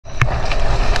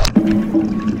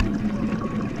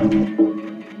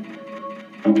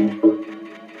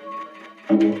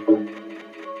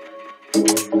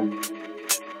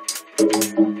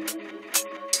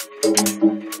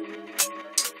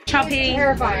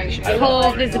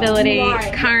Full visibility,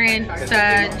 current,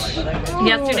 surge.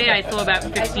 Yesterday I saw about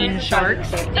 15 sharks.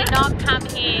 Did not come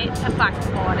here to fuck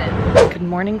borders. Good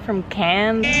morning from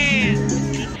Cairns.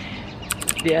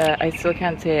 Yeah, I still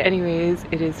can't say it. Anyways,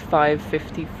 it is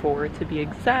 5:54 to be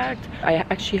exact. I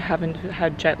actually haven't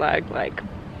had jet lag. Like,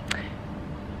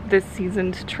 this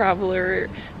seasoned traveler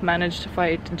managed to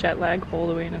fight jet lag all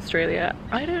the way in Australia.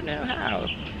 I don't know how.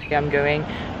 I'm going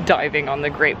diving on the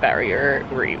Great Barrier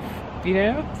Reef. You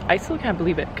know, I still can't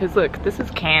believe it, because look, this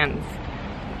is Cairns.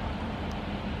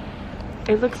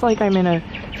 It looks like I'm in a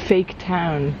fake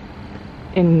town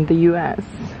in the US.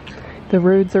 The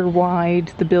roads are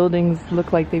wide, the buildings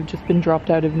look like they've just been dropped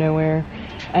out of nowhere,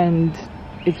 and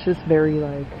it's just very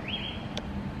like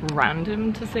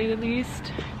random, to say the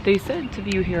least. They said to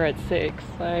be here at 6.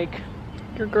 Like,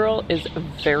 your girl is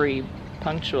very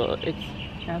punctual. It's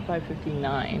now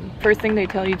 5:59. First thing they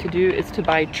tell you to do is to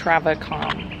buy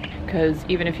Travacom, because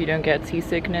even if you don't get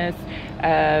seasickness,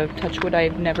 touch wood,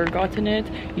 I've never gotten it,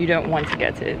 you don't want to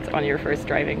get it on your first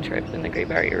driving trip in the Great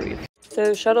Barrier Reef.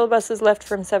 So shuttle buses left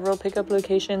from several pickup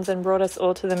locations and brought us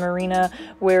all to the marina,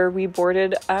 where we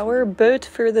boarded our boat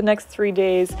for the next 3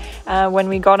 days. When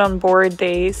we got on board,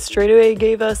 they straight away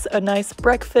gave us a nice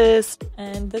breakfast,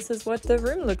 and this is what the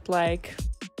room looked like.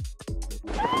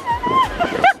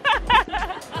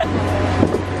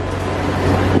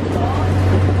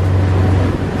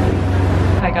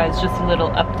 Hi guys, just a little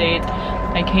update.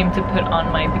 I came to put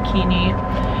on my bikini.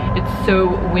 It's so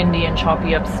windy and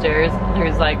choppy upstairs.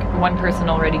 There's like one person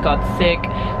already got sick.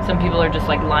 Some people are just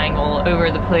like lying all over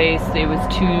the place. It was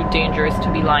too dangerous to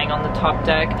be lying on the top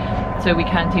deck, so we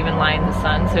can't even lie in the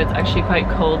sun. So it's actually quite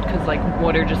cold because like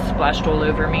water just splashed all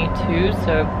over me too.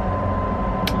 So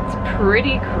it's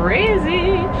pretty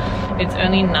crazy. It's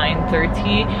only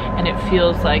 9:30 and it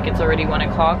feels like it's already 1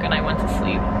 o'clock and I went to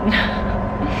sleep.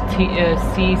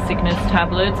 Seasickness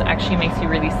tablets actually makes you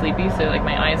really sleepy, so like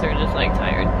my eyes are just like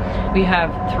tired. We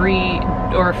have 3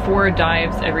 or 4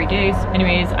 dives every day. So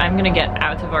anyways, I'm gonna get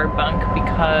out of our bunk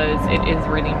because it is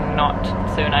really not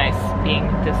so nice being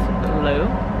this low.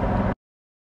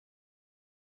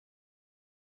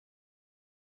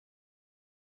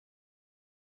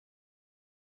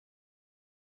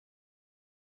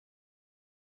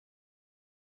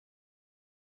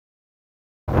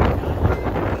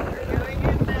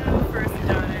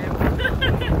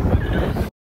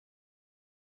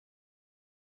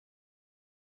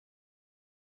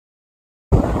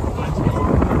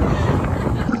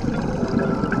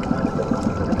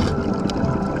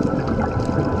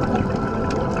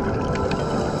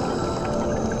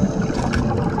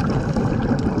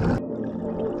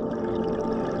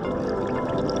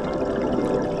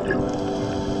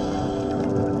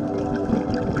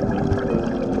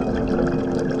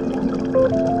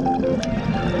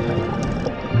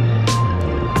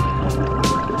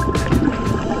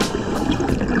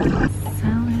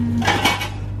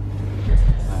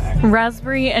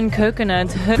 Raspberry and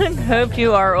coconut. Hope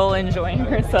you are all enjoying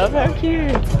yourself. How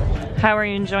cute. How are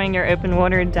you enjoying your open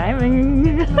water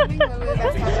diving?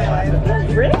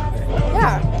 Really?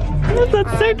 Yeah. Oh,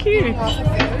 that's so cute. Lots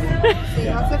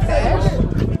of fish.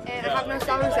 And I have no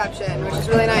cell reception, which is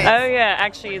really nice. Oh yeah,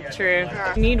 actually it's true.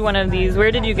 Yeah. You need one of these.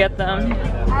 Where did you get them?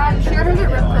 Shared at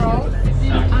Rip Curl.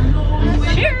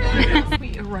 Cheers!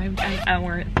 We arrived at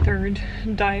our 3rd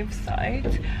dive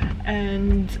site,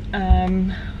 and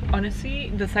honestly,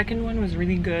 the second one was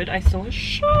really good. I saw a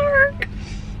shark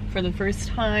for the first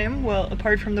time. Well,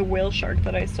 apart from the whale shark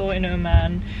that I saw in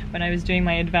Oman when I was doing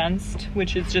my advanced,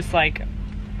 which is just like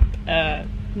a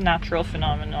natural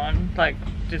phenomenon. Like,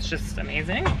 it's just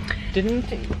amazing. Didn't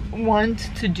want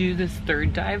to do this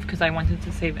 3rd dive because I wanted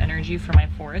to save energy for my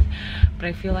 4th, but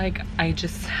I feel like I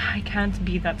can't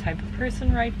be that type of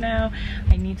person right now.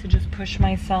 I need to just push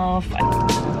myself.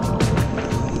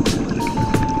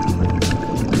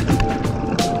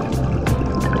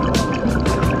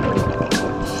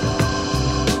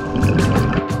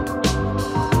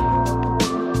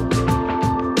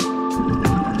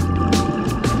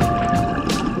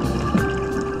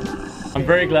 I'm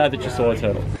very glad that you saw a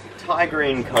turtle. Thai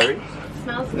green curry.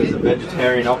 Smells good. There's a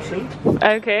vegetarian option.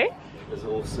 Okay. There's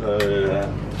also,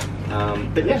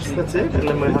 but yes, that's it. And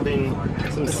then we're having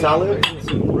some salad and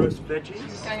some roast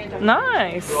veggies.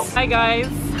 Nice. Hi guys,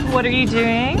 what are you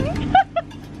doing?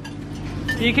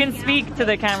 You can speak to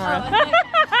the camera.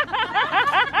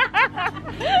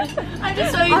 I'm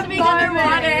just so used to being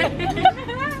underwater.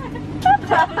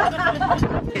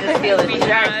 We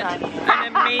had an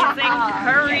amazing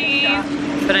curry,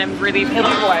 but I'm really It'll be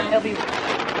warm. It'll be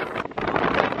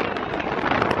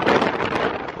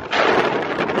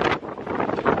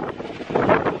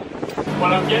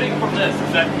What I'm getting from this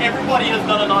is that everybody has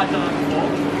done a night dive before,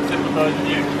 except for those of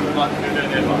you who would like to do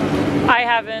their dive. I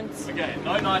haven't. Okay,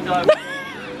 no night dive.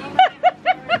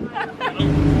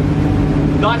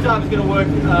 Night dive is going to work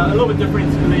a little bit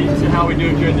differently to how we do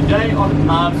it during the day. So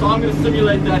I'm going to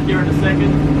simulate that here in a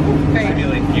second.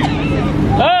 Simulate you.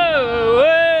 Oh,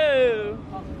 whoa.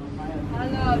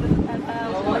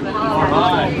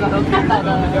 Alright.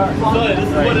 So this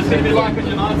is what it's going to be like with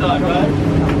your night dive,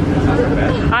 right?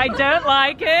 I don't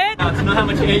like it. Now, to know how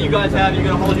much air you guys have, you're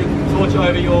going to hold your torch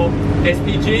over your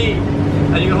SPG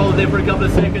and you're going to hold it there for a couple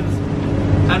of seconds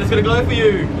and it's going to glow for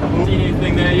you. See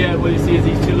anything there? Yeah, what you see is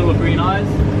these two little green eyes.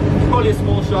 It's probably a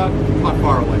small shark, quite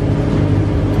far away.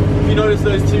 If you notice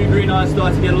those two green eyes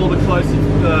start to get a little bit closer,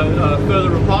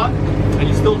 further apart and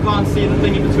you still can't see the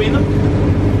thing in between them,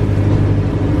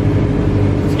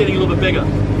 it's getting a little bit bigger.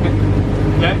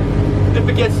 Okay? If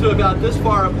it gets to about this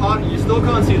far apart and you still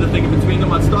can't see the thing in between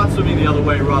them, I'd start swimming the other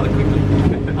way rather quickly.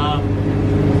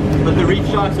 But the reef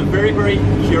sharks are very, very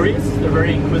curious, they're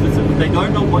very inquisitive, but they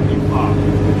don't know what you are.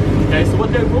 Okay, so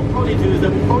what they will probably do is they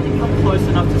will probably come close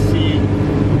enough to see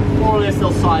more or less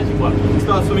they'll size you up.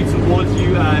 Start swimming towards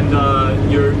you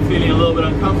and you're feeling a little bit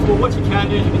uncomfortable. What you can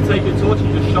do is you can take your torch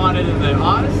and just shine it in their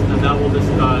eyes and that will just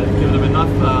give them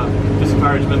enough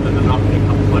discouragement that they're not going to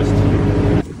come close to you.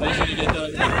 Make sure you get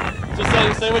those.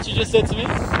 Just say what you just said to me. You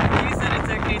said it's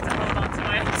okay to hold on to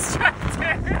my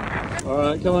instructor.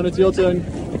 Alright, come on, it's your turn.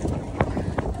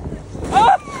 Oh,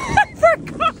 I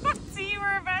forgot. You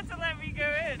were about to let me go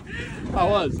in. I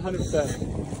was, 100%.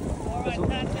 Alright,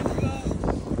 let's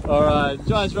go. Alright,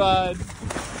 giant ride.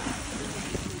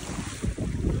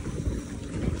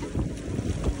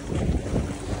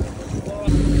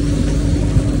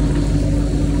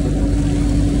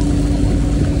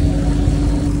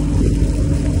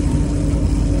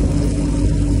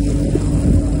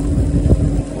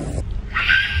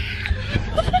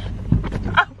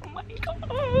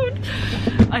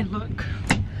 I look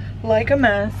like a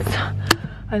mess.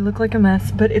 I look like a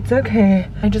mess, but it's okay.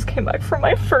 I just came back from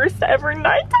my first ever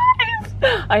night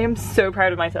dive. I am so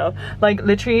proud of myself. Like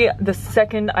literally the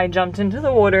second I jumped into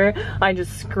the water, I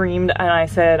just screamed and I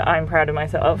said, I'm proud of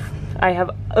myself. I have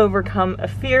overcome a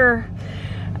fear,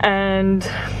 and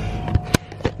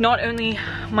not only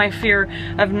my fear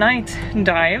of night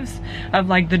dives, of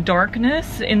like the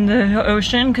darkness in the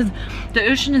ocean, because the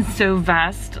ocean is so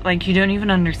vast, like you don't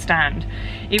even understand.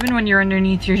 Even when you're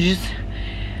underneath, you're just,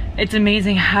 it's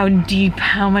amazing how deep,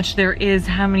 how much there is,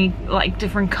 how many like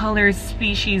different colors,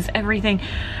 species, everything.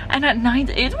 And at night,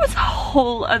 it was a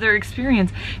whole other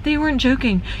experience. They weren't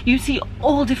joking. You see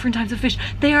all different types of fish.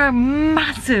 They are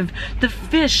massive. The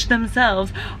fish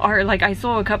themselves are like, I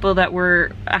saw a couple that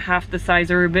were half the size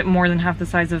or a bit more than half the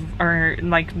size of our,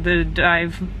 like the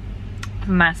dive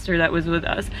master that was with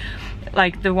us.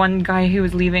 Like the one guy who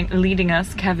was leading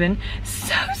us, Kevin,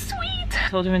 so sweet. I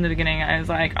told him in the beginning, I was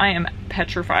like, I am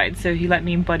petrified, so he let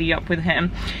me buddy up with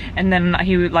him. And then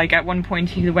he would, like, at one point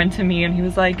he went to me and he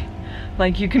was like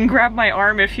you can grab my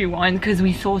arm if you want, because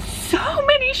we saw so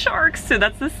many sharks. So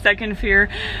that's the second fear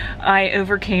I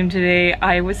overcame today.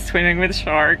 I was swimming with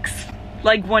sharks.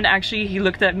 Like one, actually, he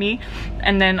looked at me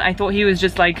and then I thought he was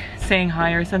just like saying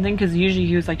hi or something, because usually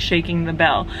he was like shaking the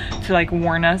bell to like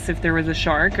warn us if there was a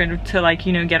shark, or to like,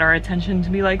 you know, get our attention,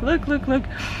 to be like, look, look, look.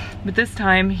 But this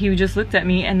time he just looked at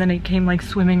me and then it came like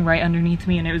swimming right underneath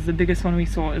me, and it was the biggest one we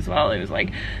saw as well. It was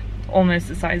like almost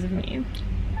the size of me.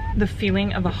 The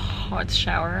feeling of a hot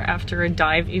shower after a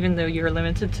dive, even though you're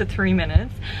limited to 3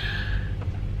 minutes,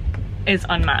 is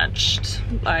unmatched.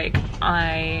 Like,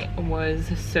 I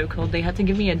was so cold. They had to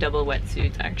give me a double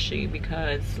wetsuit actually,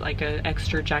 because like an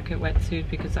extra jacket wetsuit,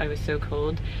 because I was so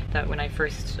cold that when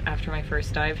after my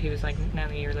first dive, he was like,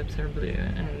 Nelly, your lips are blue,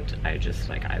 and I just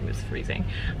like, I was freezing.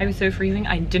 I was so freezing.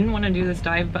 I didn't want to do this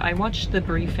dive, but I watched the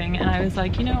briefing and I was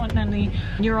like, you know what, Nelly,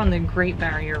 you're on the Great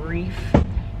Barrier Reef.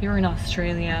 You're in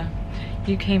Australia.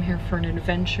 You came here for an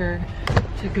adventure,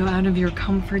 to go out of your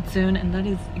comfort zone, and that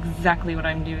is exactly what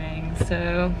I'm doing.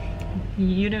 So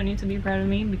you don't need to be proud of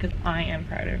me, because I am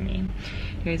proud of me.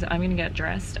 Guys, I'm gonna get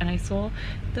dressed, and I saw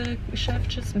the chef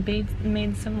just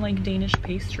made some like Danish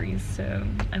pastries, so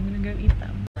I'm gonna go eat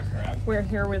them. We're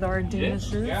here with our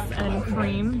Danishes and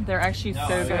cream. They're actually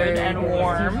so good and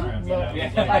warm.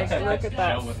 Like, look at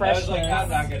that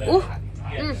freshness. Ooh.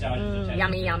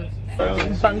 Yummy, yum.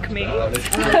 Bunk me.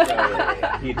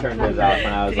 He turned his out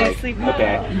when I was like,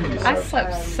 okay. I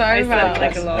slept so well.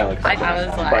 Like a lot. I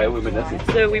was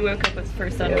like, so we woke up for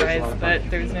sunrise, but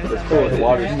there was no sunrise.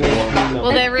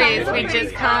 Well, there is. We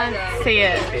just can't see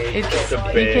it.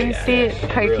 You can see it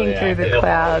poking through the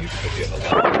clouds.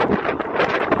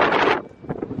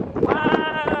 Wow.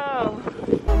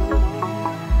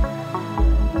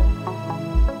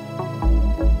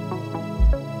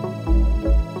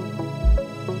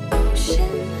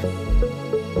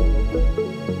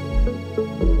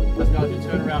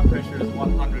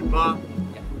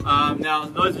 Now,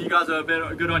 those of you guys that are a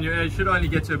bit good on your edge should only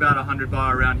get to about 100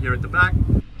 bar around here at the back.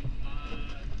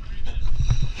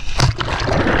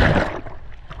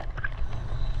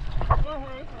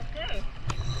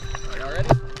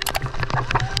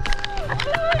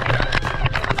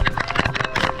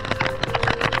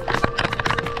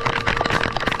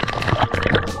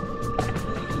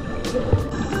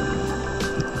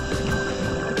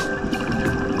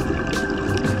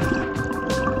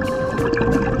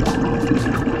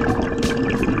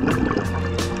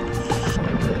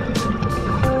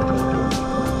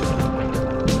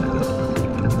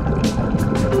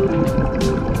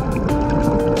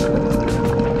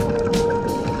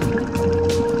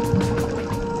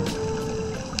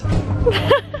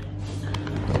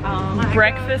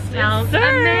 Breakfast sounds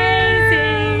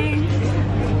amazing.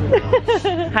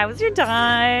 How was your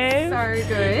dive? So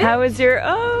good. How was your,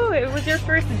 oh, it was your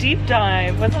first deep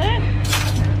dive, wasn't it?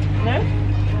 No?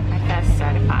 My first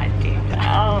certified deep dive.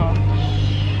 Oh.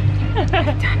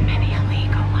 I've done many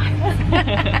illegal ones.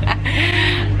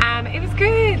 It was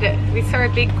good. We saw a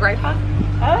big groper.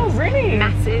 Oh, really?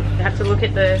 Massive. I have to look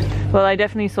at the... Well, I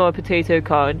definitely saw a potato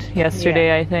cod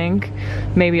yesterday, I think.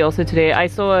 Maybe also today. I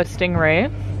saw a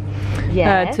stingray.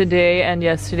 Yeah. Today and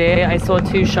yesterday. I saw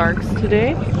 2 sharks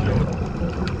today.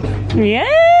 Yeah,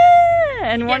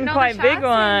 and one quite big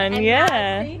one.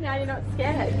 Yeah. See, now you're not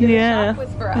scared. Yeah. Shark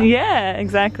whisperer. Yeah,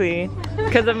 exactly.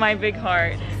 Because of my big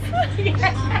heart.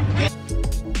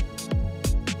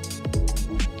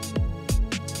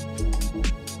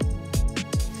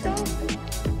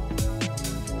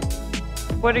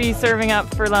 What are you serving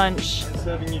up for lunch? I'm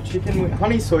serving you chicken,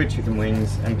 honey soy chicken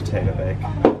wings and potato bake.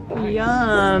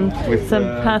 Yum. With some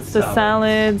pasta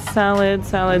salad. Salad.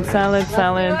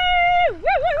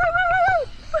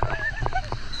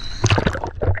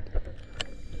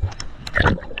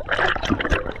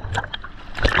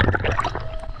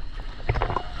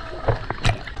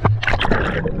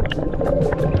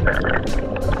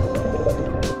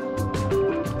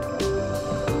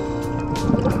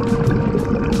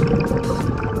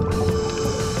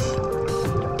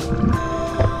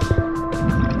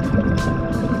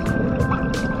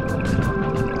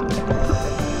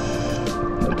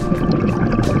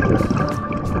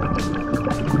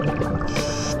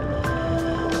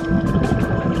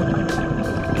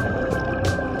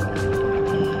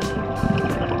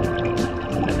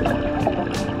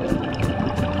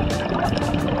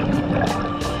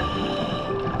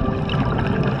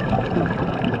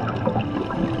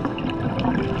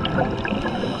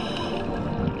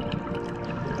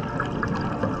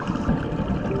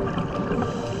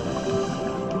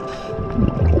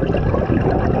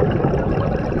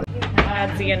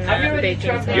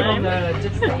 Baking time.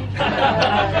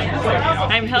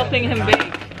 I'm helping him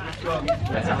bake.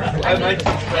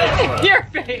 Your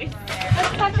face.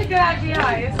 That's such a good idea.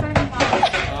 It's so fun.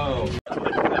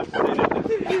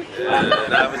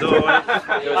 That was all.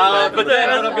 But then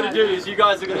what I'm going to do is you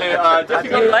guys are going to...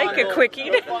 You like a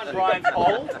quickie? Find Brian's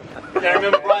hole. Yeah,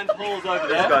 remember Brian's hole's over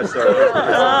there.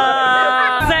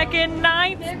 Second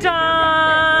night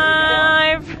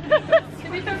dive.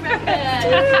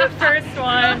 First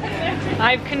one.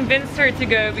 I've convinced her to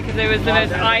go because it was the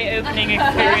most eye-opening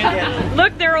experience.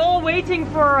 Look, they're all waiting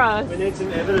for us. We need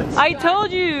some evidence. I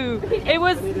told you. It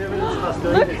was...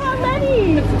 Look how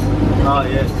many. Oh,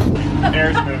 yes.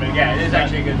 Air's moving. Yeah, it is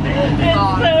actually a good thing. It's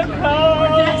so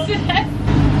cold.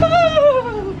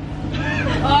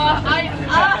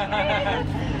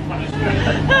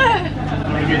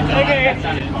 Okay.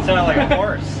 Sounded like a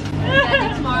horse.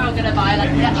 Tomorrow we're gonna buy like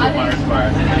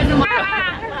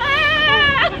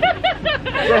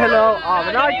Say hello. Oh,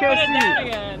 but now I can't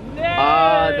see.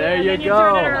 Ah, there you go.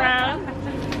 Turn it around.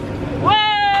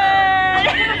 Way!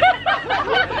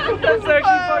 That's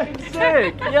actually fucking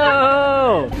sick.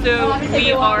 Yo! So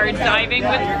we are diving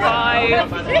with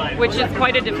 5, which is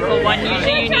quite a difficult one.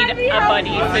 Usually you need a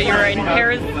buddy, so you're in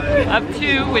pairs of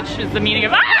 2, which is the meaning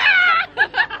of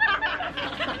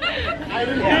I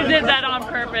did that on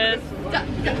purpose. we're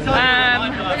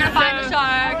gonna find the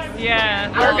sharks.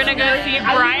 Yeah, we're gonna go see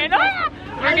Brian.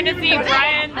 We're gonna see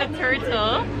Brian the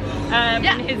turtle in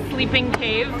his sleeping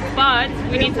cave, but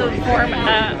we need to form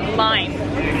a line.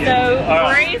 So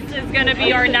Grace is gonna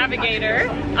be our navigator.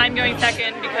 I'm going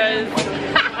second because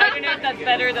I don't know if that's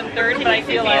better than third, but I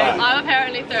feel like I'm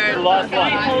apparently third.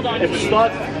 hold on.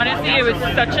 Honestly, it was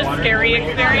such a scary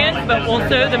experience, but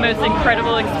also the most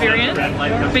incredible experience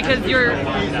because you're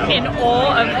in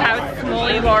awe of how small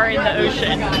you are in the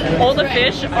ocean. All the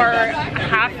fish are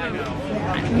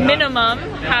minimum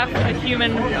half a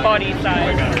human body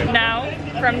size. Now,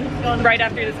 from right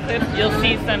after this clip, you'll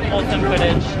see some awesome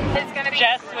footage. It's gonna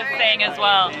Jess was saying as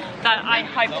well, that I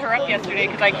hyped her up yesterday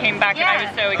because I came back and I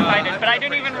was so excited, but I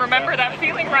don't even remember that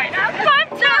feeling right now because I'm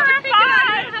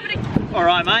terrified!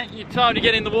 Alright mate, you time to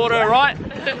get in the water, alright?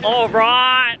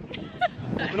 Alright!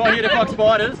 We're not here to fuck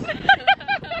spiders. We're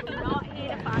not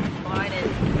here to find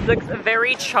spiders. Looks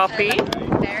very choppy.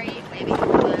 Very, maybe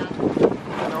loud.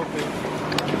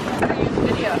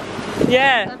 Video.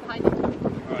 Yeah.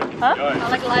 Huh? I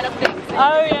like light up things.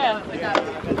 Oh yeah.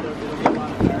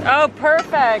 Oh,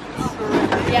 perfect.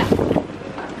 Yeah.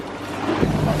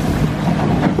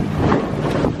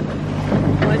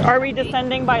 Are we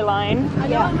descending by line?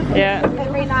 Yeah. Yeah.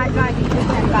 Every night, guys, you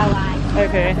descend by line.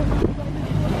 Okay.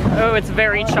 Oh, it's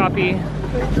very choppy.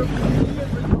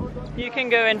 You can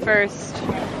go in first.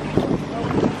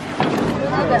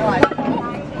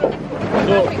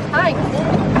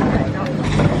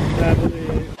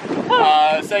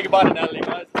 Say goodbye to Natalie,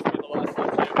 guys. This will be the last time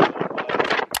too.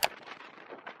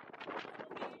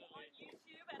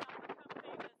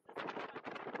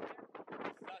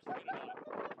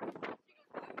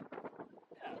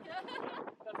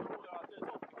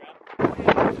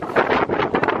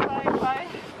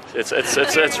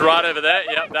 It's right over there.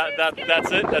 Yep,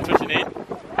 that's it. That's what you need.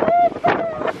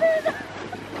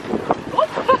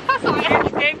 You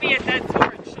gave me a dead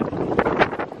torch.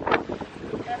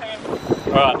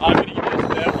 Alright, I'm going to give you this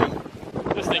third one,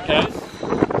 just in case.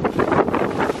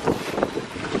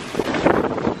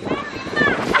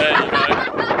 There you go.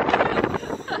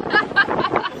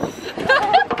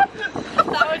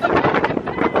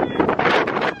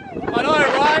 I know,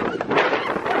 right?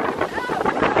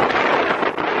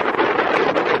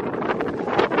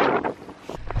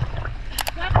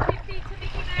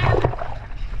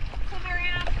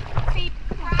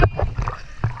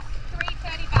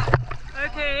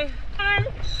 Okay.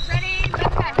 Ready?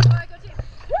 Let's go.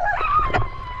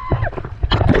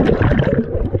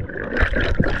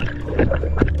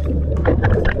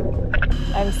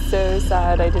 I'm so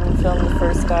sad I didn't film the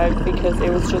first dive because it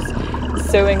was just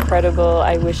so incredible.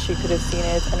 I wish you could have seen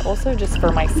it, and also just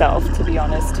for myself, to be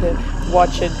honest, to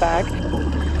watch it back.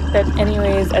 But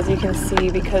anyways, as you can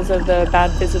see, because of the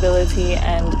bad visibility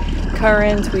and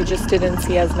current, we just didn't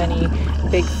see as many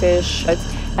big fish. But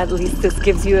at least this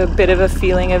gives you a bit of a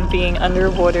feeling of being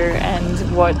underwater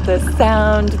and what the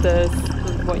sound,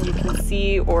 what you can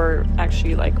see, or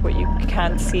actually like what you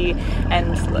can't see,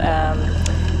 and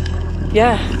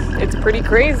yeah, it's pretty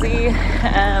crazy.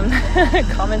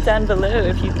 Comment down below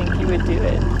if you think you would do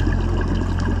it.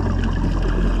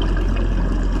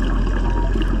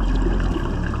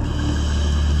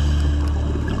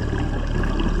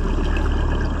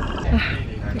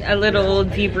 A little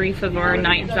debrief of our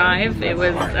night dive. It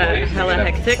was hella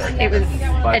hectic. It was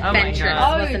adventurous,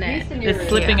 wasn't it? Just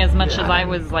slipping as much as I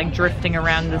was like drifting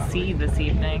around the sea this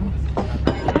evening.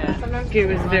 Yeah. It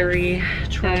was very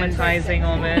traumatizing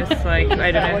almost. Like,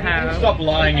 I don't know how. Stop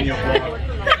lying in your vlog.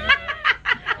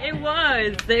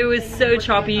 It was so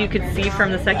choppy, you could see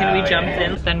from the second we jumped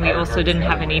in. Then we also didn't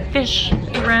have any fish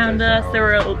around us. There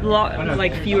were a lot,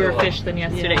 like fewer fish than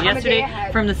yesterday. Yesterday,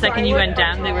 from the second you went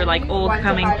down, they were like all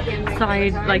coming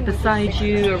beside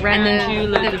you, around you,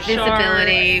 loads of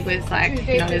visibility was like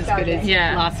not as good as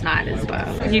last night as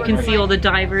well. You can see all the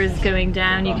divers going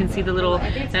down. You can see the little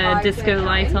disco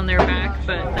lights on their back.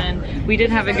 But then we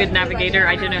did have a good navigator.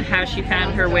 I don't know how she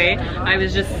found her way. I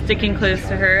was just sticking close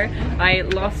to her. I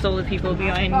lost all the people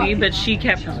behind me, but she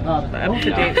kept up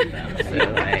to date with them. So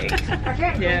like,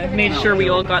 yeah, made sure we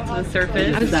all got to the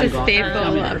surface. I was just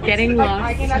fearful of getting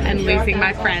lost and losing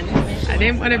my friends. I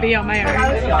didn't want to be on my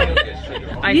own.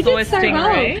 I saw a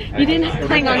stingray. You didn't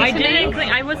cling on to I didn't cling.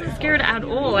 I wasn't scared at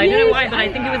all. I don't know why, but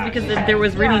I think it was because there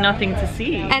was really nothing to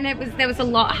see. And there was a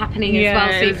lot happening as well,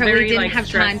 so you probably didn't have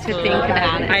time to think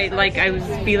about it. I was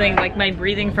feeling like my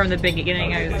breathing from the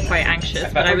beginning. I was quite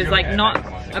anxious, but I was like not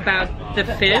about the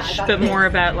fish, but more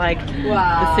about like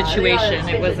the situation.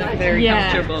 It wasn't very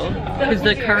comfortable because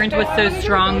the current was so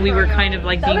strong. We were kind of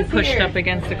like being pushed up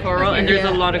against the coral, and there's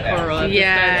a lot of coral. At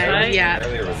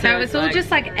So it was all just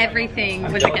like everything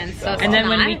was against us. And then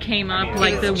when we came up,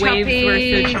 like the waves were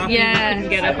so choppy, we couldn't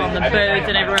get up on the boat,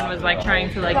 and everyone was like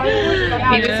trying to like.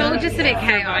 It was all just a bit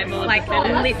chaos. Like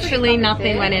literally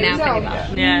nothing went in our favor.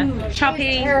 Yeah.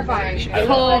 Choppy,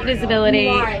 poor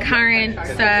visibility, current,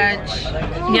 surge.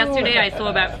 Yesterday I saw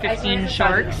about 15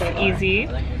 sharks, easy.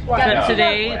 But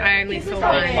today I only saw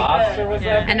one,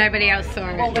 and nobody else saw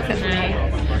it except me.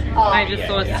 I just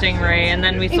saw a stingray, and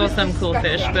then we saw some cool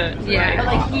fish, but yeah.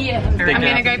 I'm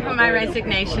gonna go go. put my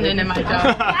resignation in my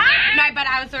job. No, but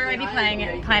I was already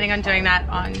planning on doing that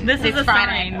on This is a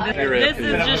Friday. sign. This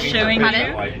is just showing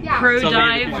you Pro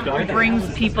Dive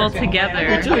brings people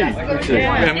together. We do.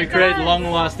 And we create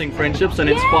long-lasting friendships and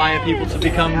inspire people to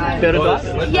become better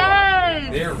divers.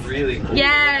 Yes! They're really cool.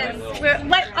 Yes!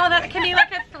 Like, oh, that can be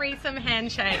like a threesome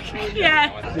handshake. Yeah.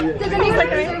 Does any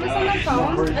service on the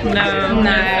phone? No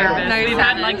service. No We've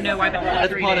had service. like no Wi-Fi.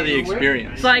 That's part of the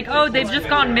experience. It's like, oh, they've just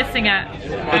gone missing at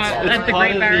the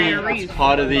Great Barrier Reef. It's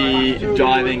part of the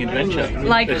diving adventure.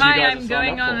 Like, that you hi, guys I'm have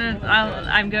going signed up on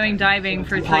I'm going diving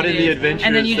for 3 Part of the days, adventure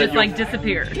and then is you that just like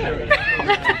disappear.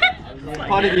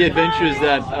 Part of the adventure is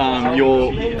that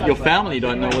your family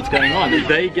don't know what's going on.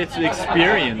 They get to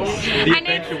experience the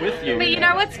adventure with you. But you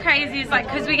know what's crazy is like,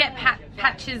 because we get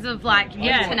patches of like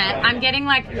internet, I'm getting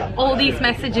like all these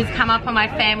messages come up on my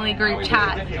family group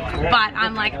chat, but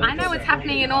I'm like, I know what's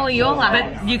happening in all of your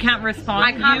lives. But you can't respond.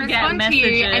 I can't you respond get to you,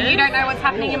 messages. and you don't know what's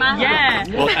happening in my life. Yeah.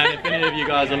 Well, and if any of you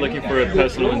guys are looking for a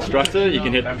personal instructor, you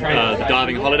can hit the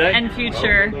diving holiday. And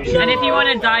future. And if you want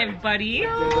a dive buddy.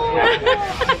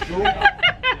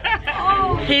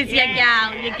 Here's your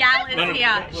gal. Your gal is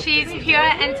here. She's pure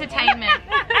entertainment.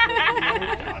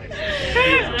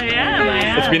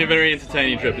 It's been a very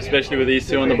entertaining trip, especially with these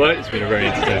two on the boat. It's been a very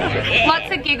entertaining trip.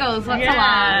 Lots of giggles, lots of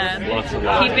laughs. Lots of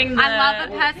love. Keeping the, I love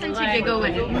a person to giggle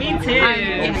with. Me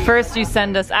too. First you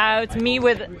send us out, me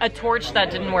with a torch that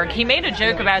didn't work. He made a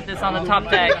joke about this on the top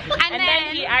deck. And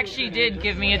then he actually did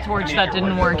give me a torch that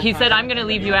didn't work. He said, I'm gonna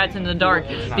leave you out in the dark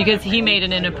because he made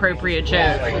an inappropriate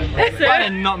joke. I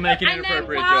did not make an And then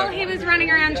inappropriate while joke. he was running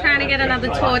around trying to get another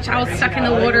torch, I was stuck in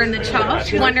the water in the chop,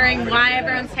 wondering why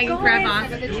everyone's taking forever.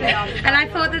 And I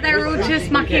thought that they were all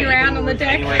just mucking around on the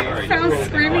deck. So I was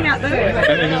screaming at them.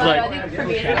 And he was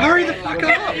like, hurry the fuck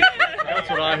up! That's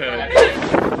what I heard.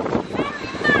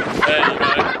 There you go.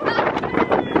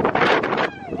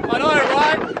 I know,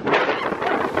 right?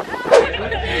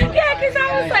 Yeah, because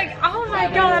I was like, oh my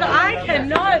god, I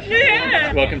cannot.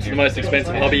 Yeah. Welcome to the most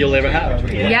expensive hobby you'll ever have.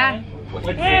 Yeah.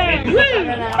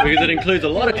 Because it includes a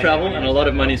lot of travel and a lot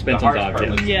of money spent on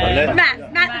dive. Yeah. Matt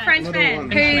the French man,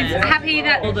 who's happy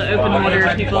that All the open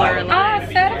water people are alive. oh,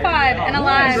 certified and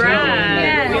alive. Right.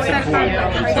 Yeah, certified.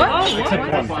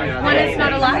 What? One is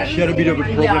not alive? She had a bit of a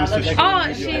problem, so she...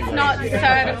 Oh, she's not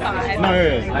certified. No,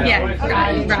 Yeah,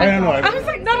 right. I don't know. I was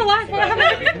like, not alive, what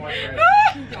happened?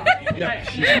 No,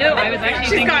 I was actually She's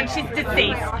thinking. gone, she's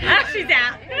deceased. She's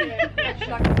out.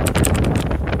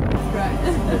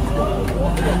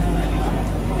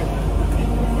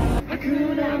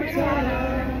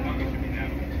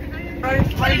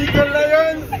 The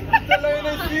lions! The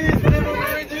lionesses! Never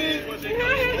ready! The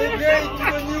gate to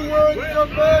the new world is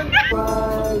open!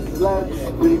 Let's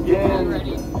begin.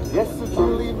 Yes, it's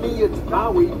really me, it's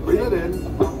Maui, breathe it in.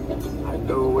 I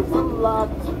know it's a lot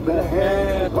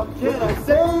ahead. What can I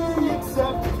say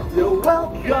except you're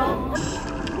welcome?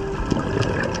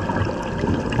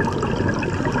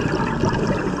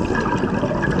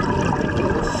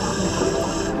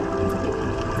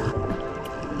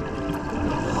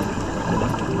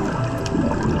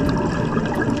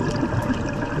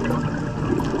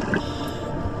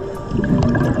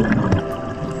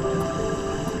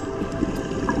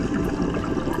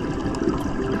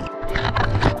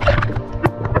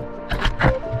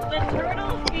 The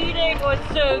turtle feeding was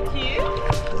so cute.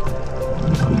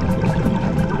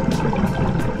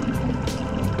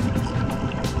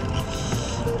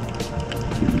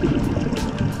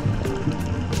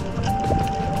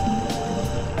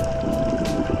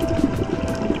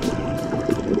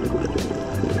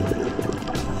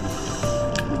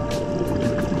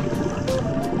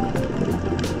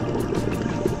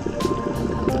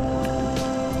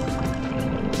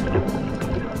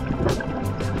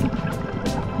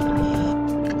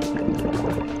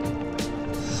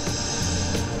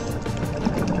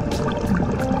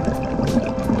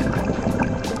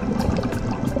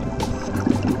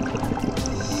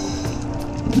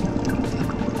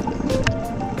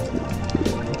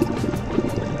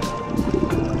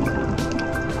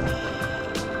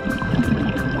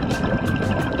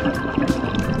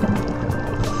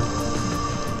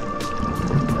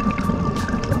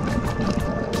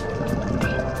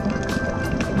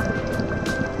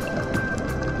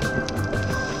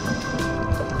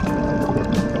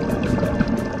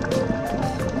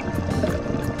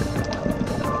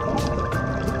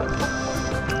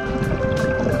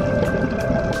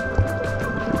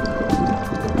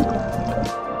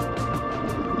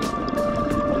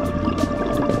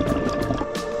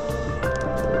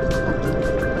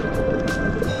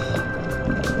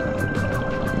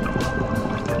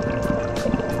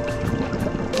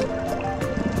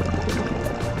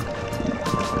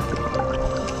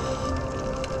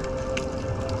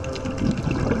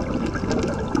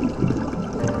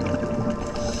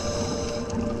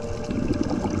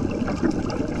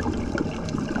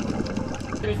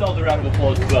 yourselves a round of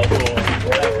applause as well for that.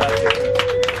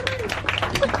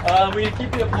 We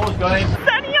keep the applause going.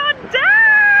 Sunny on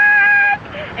deck!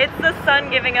 It's the sun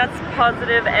giving us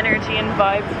positive energy and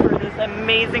vibes for this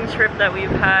amazing trip that we've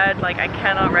had. Like, I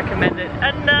cannot recommend it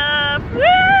enough.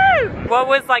 Woo! What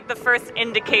was like the first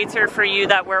indicator for you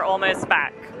that we're almost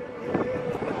back?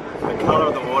 The color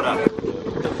of the water.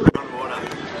 The brown water.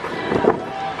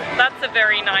 That's a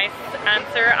very nice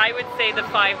answer. I would say the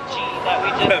 5G that we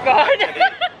just got.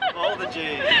 All the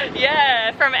G's.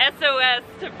 Yeah, from SOS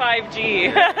to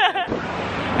 5G.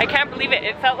 I can't believe it.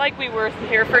 It felt like we were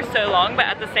here for so long, but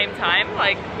at the same time,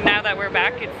 like, now that we're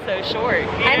back, it's so short.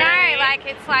 I know, like,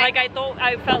 it's like... I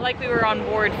felt like we were on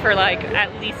board for like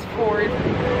at least 4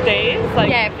 days. Like,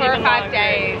 yeah, 4 or 5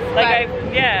 days. Like,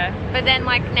 yeah. But then,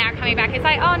 like, now coming back, it's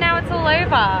like, oh, now it's all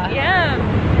over. Yeah.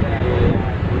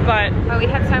 But we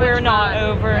have so much we're not fun.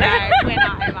 over. No, we're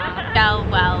not over. Gel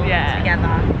well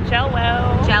together. Gel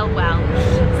well. Gel well.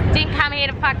 Didn't come here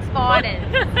to fuck spiders.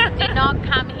 Did not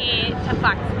come here to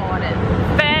fuck spiders.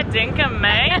 Fair dinkum,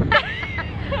 mate.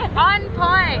 On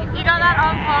point. You got that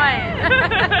on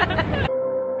point.